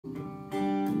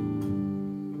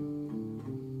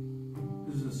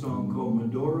song called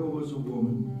Medora Was a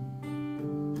Woman.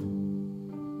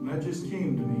 And that just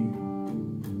came to me.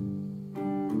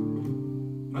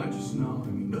 Not just now, I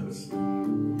mean just a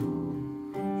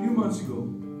few months ago.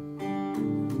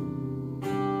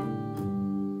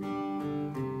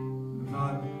 I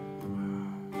thought,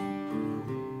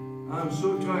 I'm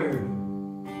so tired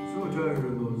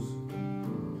of those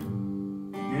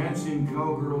dancing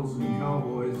cowgirls and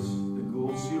cowboys that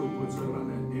Gold Seal puts out on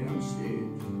that damn stage.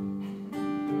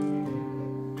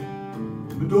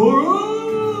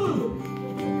 Medora!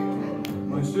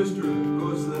 My sister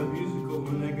goes to that musical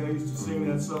when that guy used to sing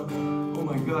that song. Oh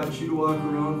my God, she'd walk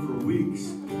around for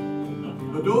weeks.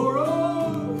 Medora!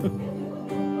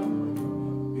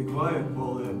 Be quiet,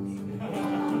 Paulette.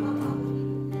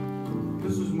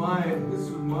 This is my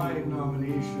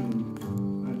nomination.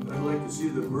 I'd like to see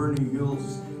the Burning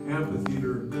Hills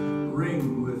Amphitheater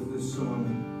ring with this song.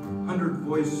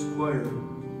 100-voice choir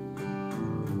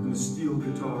and a steel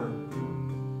guitar.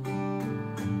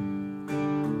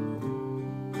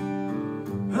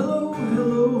 Hello,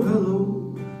 hello,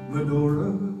 hello,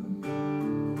 Medora.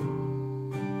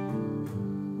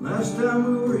 Last time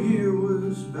we were here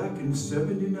was back in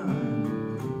 '79.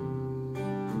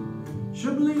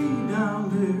 Chablis down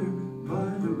there by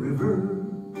the river.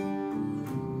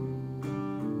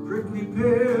 Prickly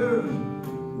pear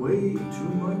and way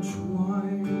too much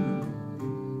wine.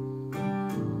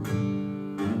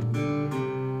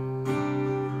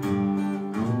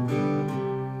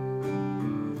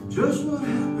 Just what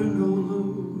happened all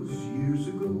those years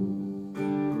ago?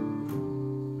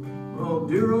 Oh,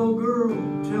 dear old girl,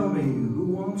 tell me, who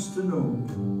wants to know?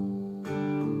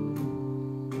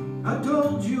 I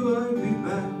told you I'd be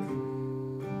back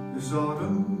this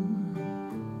autumn.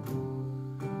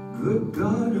 Good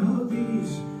God, how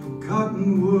these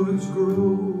cottonwoods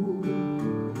grow.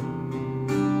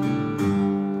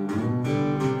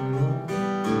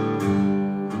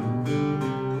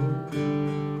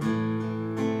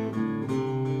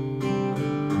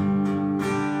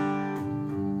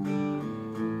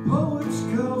 Poets,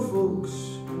 cowfolks,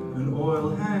 and oil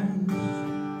hands,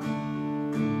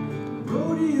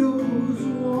 rodeos,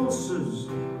 waltzes,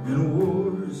 and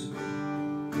wars.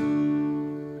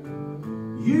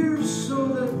 Years so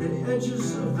that the edges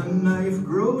of the knife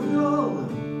grow dull,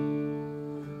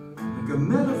 like a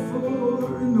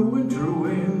metaphor in the winter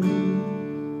wind.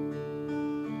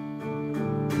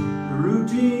 The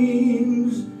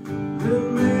routines that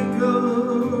make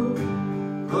up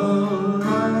a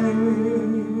life.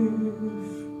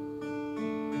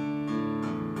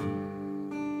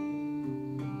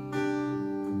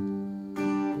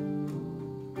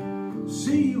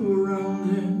 See you around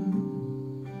then,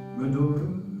 Medora.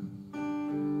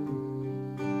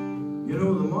 You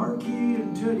know, the Marquis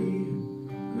and Teddy,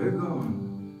 they're gone.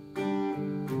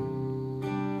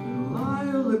 And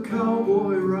Lyle the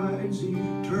cowboy rides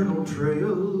eternal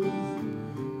trails. I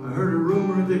heard a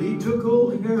rumor that he took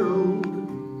old Harold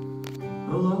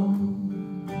along.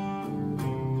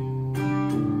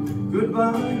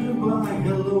 Goodbye, goodbye,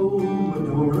 hello,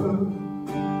 Medora.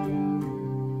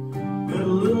 And a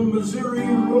little Missouri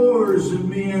roars and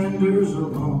meanders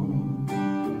along.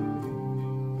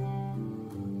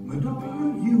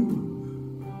 Medora, you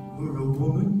were a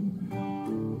woman.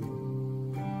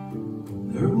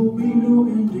 There will be no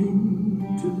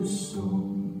ending to this song.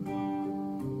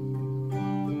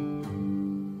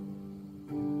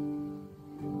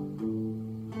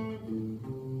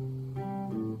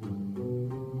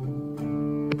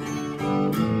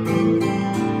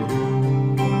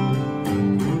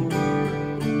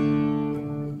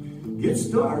 It's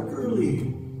dark early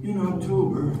in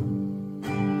October,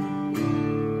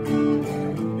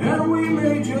 and we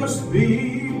may just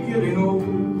be getting old.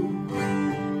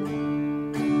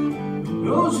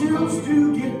 Those hills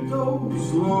do get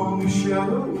those long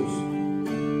shadows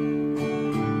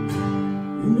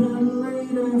in that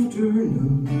late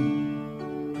afternoon.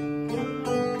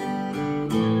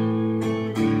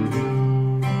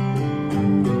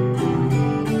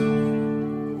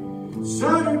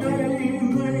 Saturday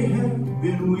may have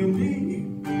been windy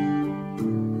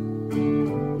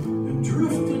and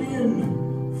drifted in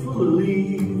full of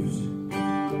leaves.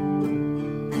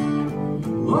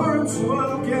 Lawrence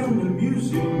Welk and the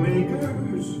music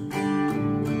makers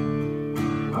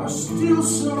are still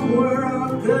somewhere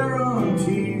out there on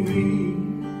TV.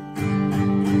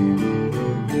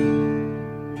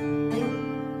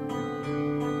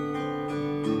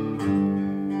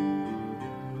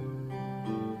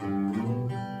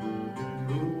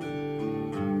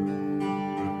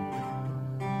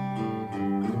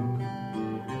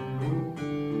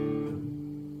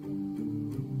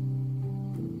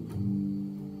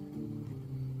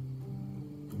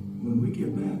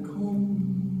 get back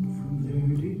home from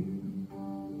there, dear,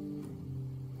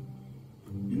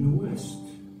 in the west,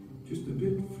 just a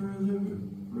bit further,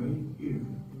 right here.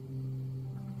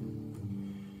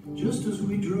 Just as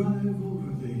we drive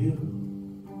over the hill,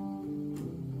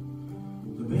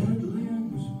 the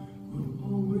Badlands will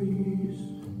always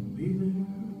be there.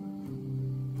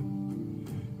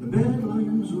 The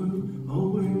Badlands will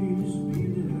always be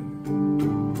there.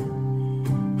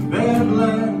 The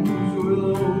Badlands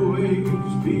will always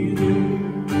be there.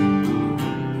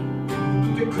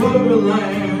 Dakota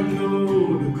land,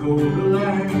 oh Dakota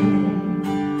land,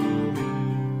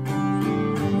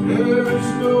 there's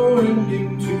no ending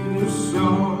to this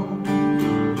song.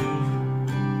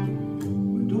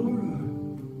 Medora,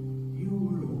 you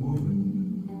were a woman.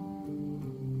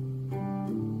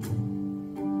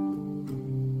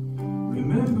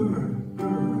 Remember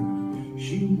her,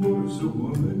 she was a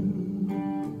woman.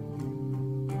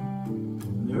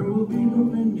 There will be no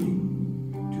ending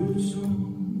to the song.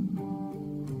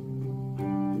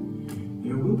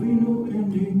 There will be no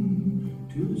ending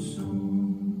to the song.